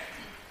that.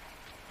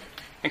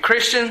 And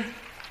Christian,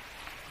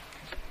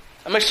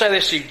 let me say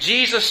this to you.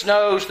 Jesus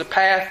knows the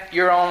path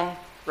you're on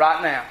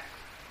right now.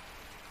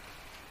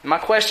 My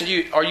question to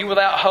you, are you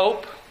without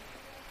hope?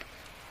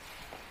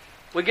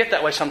 We get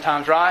that way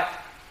sometimes, right?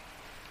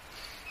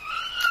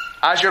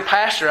 As your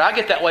pastor, I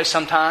get that way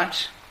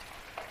sometimes.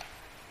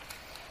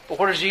 But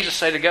where does Jesus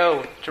say to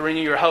go to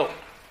renew your hope?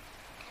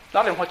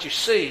 Not in what you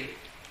see,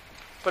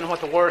 but in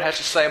what the Word has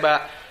to say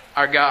about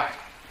our God.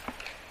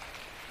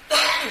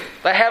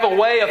 They have a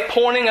way of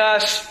pointing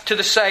us to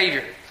the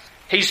Savior.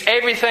 He's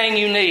everything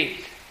you need.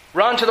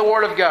 Run to the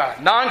Word of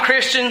God.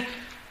 Non-Christian,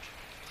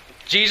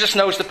 Jesus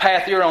knows the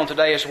path you're on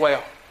today as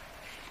well.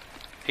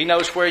 He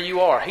knows where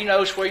you are. He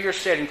knows where you're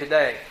sitting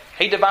today.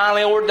 He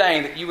divinely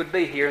ordained that you would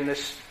be here in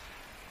this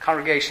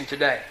congregation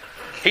today.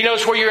 He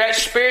knows where you're at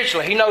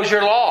spiritually. He knows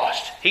you're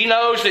lost. He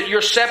knows that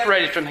you're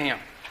separated from Him.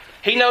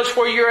 He knows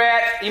where you're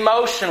at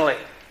emotionally.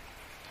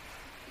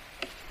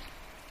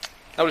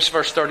 Notice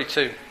verse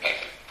 32.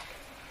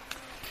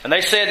 And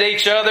they said to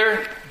each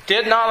other,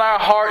 did not our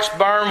hearts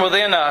burn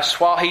within us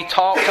while He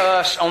talked to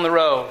us on the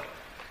road?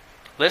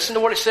 Listen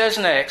to what it says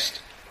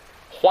next.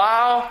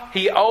 While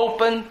He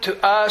opened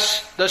to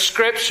us the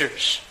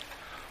Scriptures.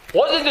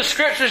 What did the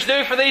Scriptures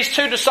do for these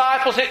two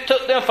disciples? It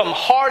took them from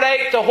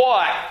heartache to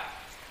what?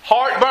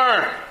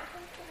 Heartburn.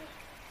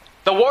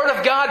 The Word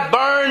of God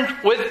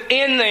burned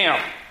within them.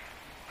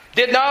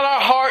 Did not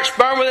our hearts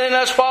burn within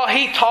us while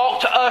He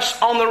talked to us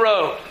on the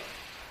road?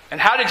 And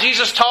how did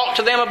Jesus talk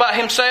to them about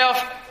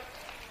Himself?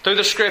 Through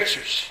the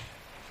Scriptures.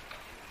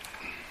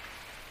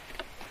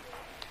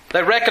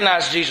 They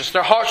recognized Jesus.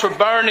 Their hearts were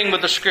burning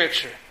with the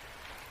Scripture.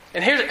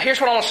 And here's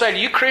what I want to say to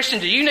you, Christian.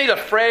 Do you need a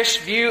fresh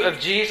view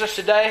of Jesus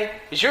today?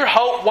 Is your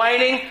hope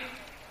waning?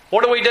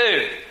 What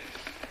do?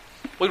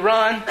 We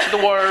run to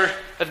the Word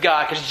of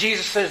God. Because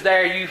Jesus says,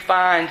 there you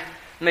find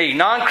me.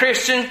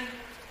 Non-Christian,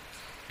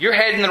 you're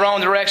heading in the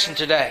wrong direction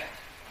today.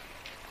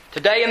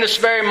 Today, in this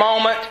very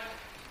moment,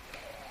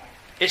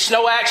 it's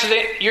no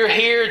accident you're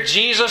here.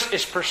 Jesus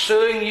is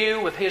pursuing you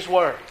with His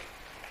Word.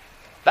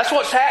 That's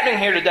what's happening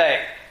here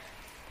today.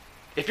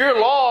 If you're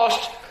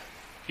lost,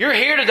 you're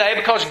here today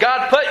because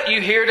God put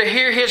you here to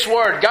hear His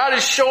Word. God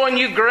is showing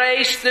you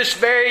grace this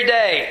very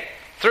day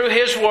through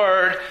His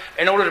Word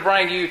in order to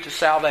bring you to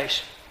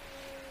salvation.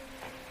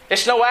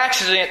 It's no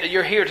accident that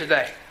you're here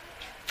today.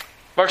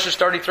 Verses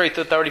 33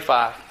 through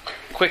 35.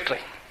 Quickly.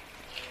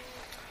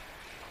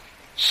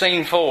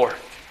 Scene 4.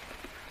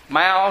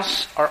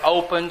 Mouths are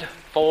opened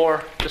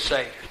for the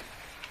Savior.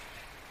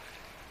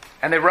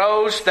 And they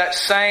rose that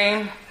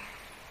same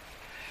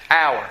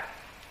hour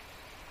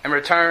and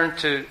returned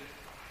to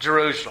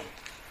Jerusalem.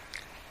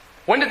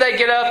 When did they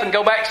get up and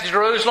go back to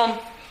Jerusalem?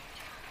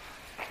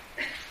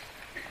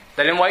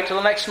 They didn't wait till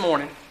the next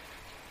morning.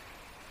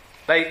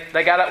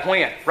 They got up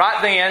when?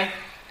 Right then.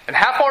 And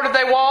how far did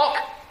they walk?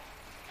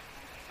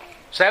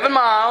 7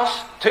 miles,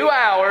 2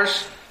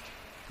 hours,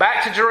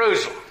 back to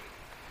Jerusalem.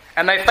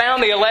 And they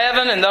found the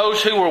 11 and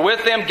those who were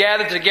with them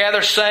gathered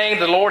together, saying,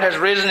 the Lord has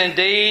risen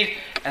indeed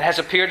and has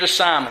appeared to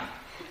Simon.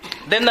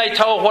 Then they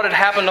told what had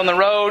happened on the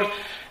road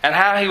and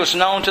how He was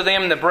known to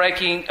them in the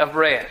breaking of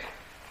bread.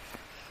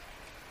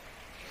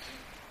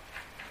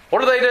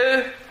 What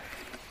do?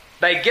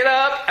 They get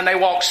up and they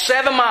walk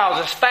 7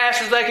 miles as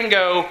fast as they can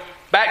go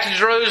back to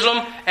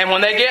Jerusalem. And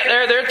when they get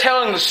there, they're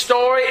telling the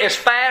story as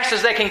fast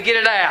as they can get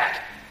it out.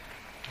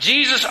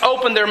 Jesus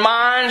opened their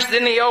minds,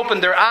 then He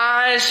opened their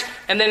eyes,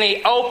 and then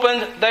He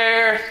opened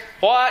their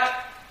what?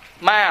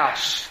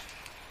 Mouths.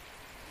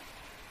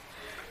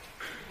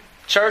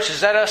 Church,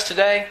 is that us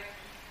today?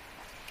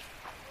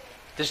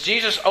 Does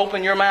Jesus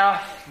open your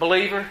mouth,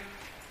 believer,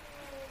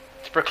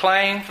 to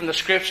proclaim from the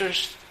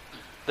Scriptures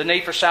the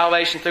need for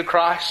salvation through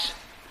Christ?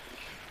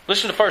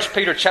 Listen to 1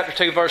 Peter chapter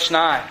 2, verse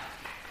 9.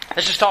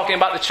 This is talking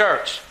about the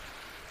church.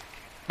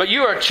 But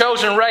you are a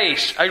chosen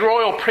race, a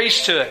royal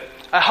priesthood,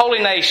 a holy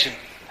nation,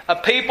 a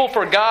people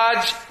for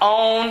God's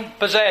own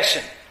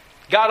possession.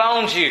 God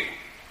owns you.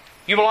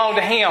 You belong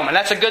to Him, and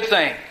that's a good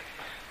thing.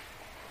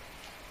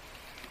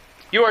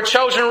 You are a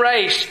chosen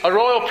race, a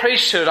royal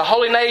priesthood, a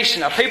holy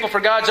nation, a people for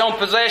God's own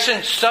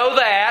possession, so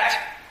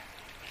that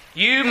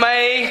you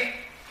may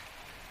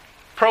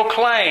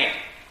proclaim.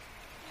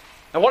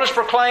 Now what does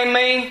proclaim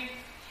mean?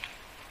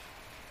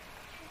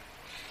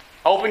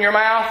 Open your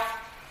mouth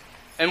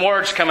and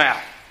words come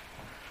out.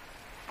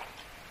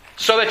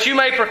 So that you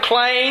may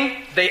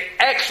proclaim the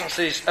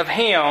excellencies of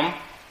Him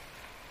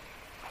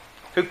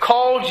who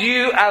called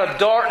you out of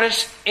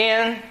darkness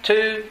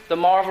into the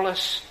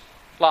marvelous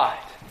light.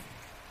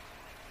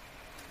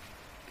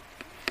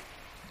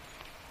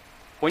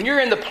 When you're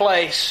in the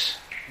place,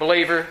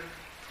 believer,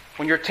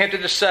 when you're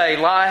tempted to say,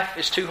 life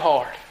is too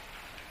hard,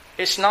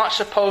 it's not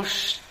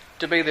supposed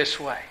to be this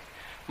way.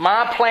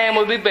 My plan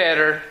would be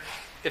better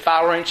if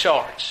I were in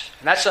charge.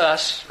 And that's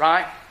us,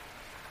 right?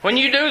 When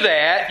you do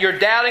that, you're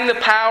doubting the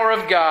power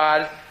of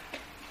God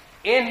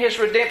in His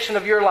redemption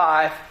of your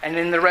life and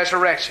in the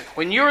resurrection.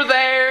 When you're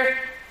there,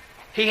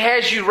 He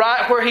has you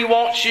right where He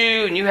wants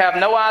you, and you have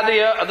no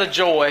idea of the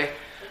joy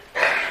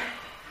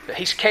that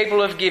He's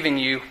capable of giving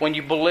you when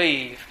you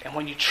believe and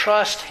when you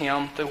trust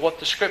Him through what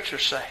the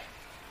Scriptures say.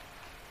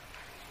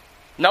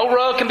 No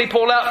rug can be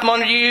pulled out from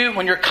under you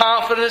when your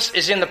confidence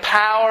is in the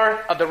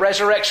power of the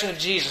resurrection of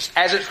Jesus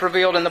as it's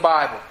revealed in the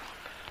Bible.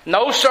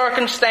 No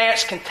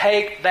circumstance can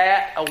take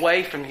that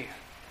away from you.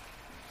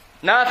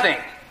 Nothing.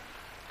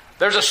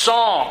 There's a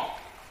song.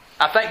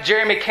 I think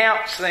Jeremy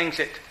Camp sings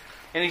it.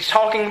 And he's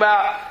talking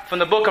about from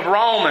the book of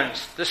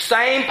Romans. The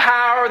same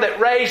power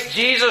that raised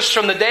Jesus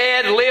from the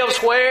dead lives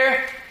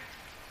where?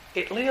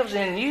 It lives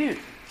in you.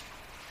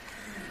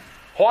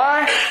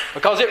 Why?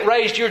 Because it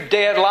raised your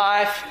dead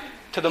life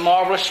to the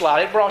marvelous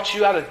light. It brought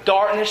you out of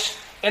darkness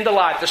into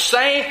light. The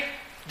same,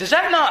 does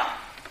that not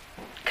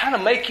kind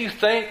of make you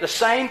think the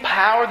same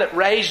power that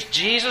raised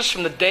Jesus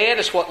from the dead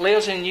is what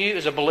lives in you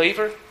as a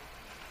believer?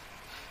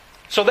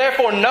 So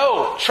therefore,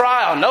 no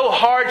trial, no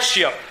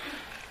hardship,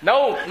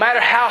 no matter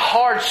how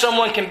hard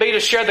someone can be to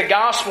share the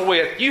gospel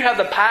with, you have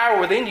the power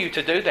within you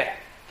to do that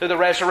through the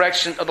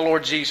resurrection of the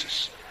Lord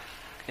Jesus.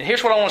 And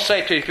here's what I want to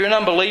say to you. If you're an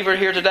unbeliever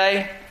here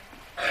today,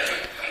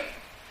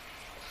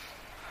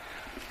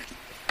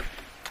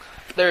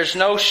 there's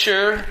no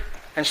sure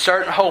and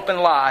certain hope in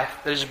life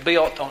that is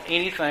built on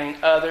anything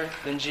other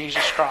than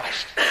Jesus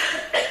Christ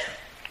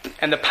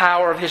and the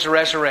power of His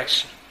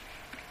resurrection.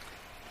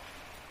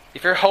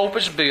 If your hope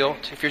is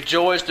built, if your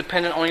joy is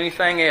dependent on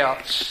anything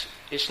else,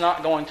 it's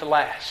not going to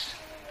last.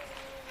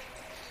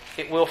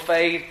 It will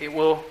fade, it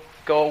will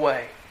go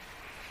away.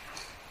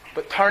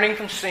 But turning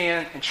from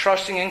sin and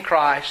trusting in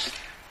Christ,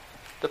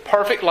 the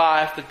perfect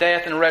life, the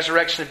death and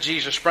resurrection of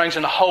Jesus brings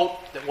in a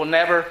hope that will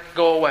never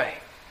go away.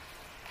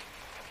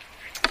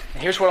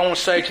 And here's what I want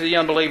to say to the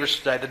unbelievers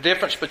today. The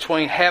difference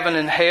between heaven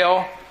and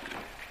hell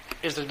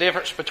is the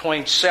difference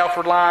between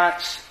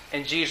self-reliance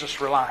and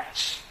Jesus'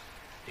 reliance.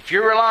 If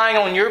you're relying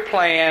on your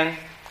plan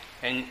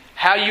and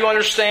how you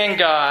understand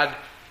God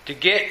to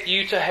get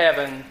you to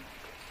heaven,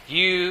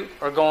 you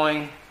are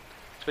going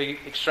to be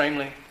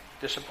extremely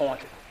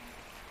disappointed.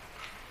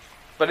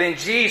 But in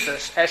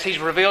Jesus, as He's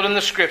revealed in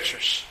the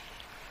Scriptures,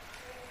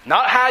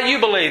 not how you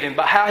believe Him,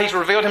 but how He's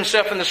revealed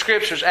Himself in the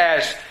Scriptures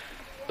as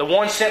the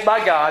one sent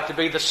by God to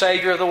be the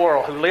Savior of the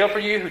world, who lived for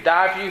you, who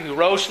died for you, who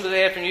rose from the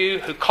dead for you,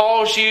 who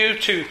calls you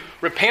to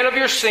repent of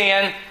your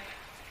sin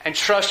and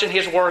trust in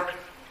His work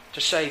to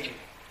save you.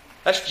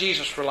 That's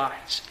Jesus'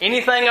 reliance.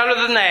 Anything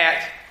other than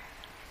that,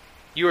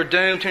 you are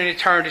doomed to an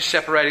eternity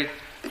separated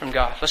from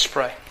God. Let's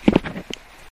pray.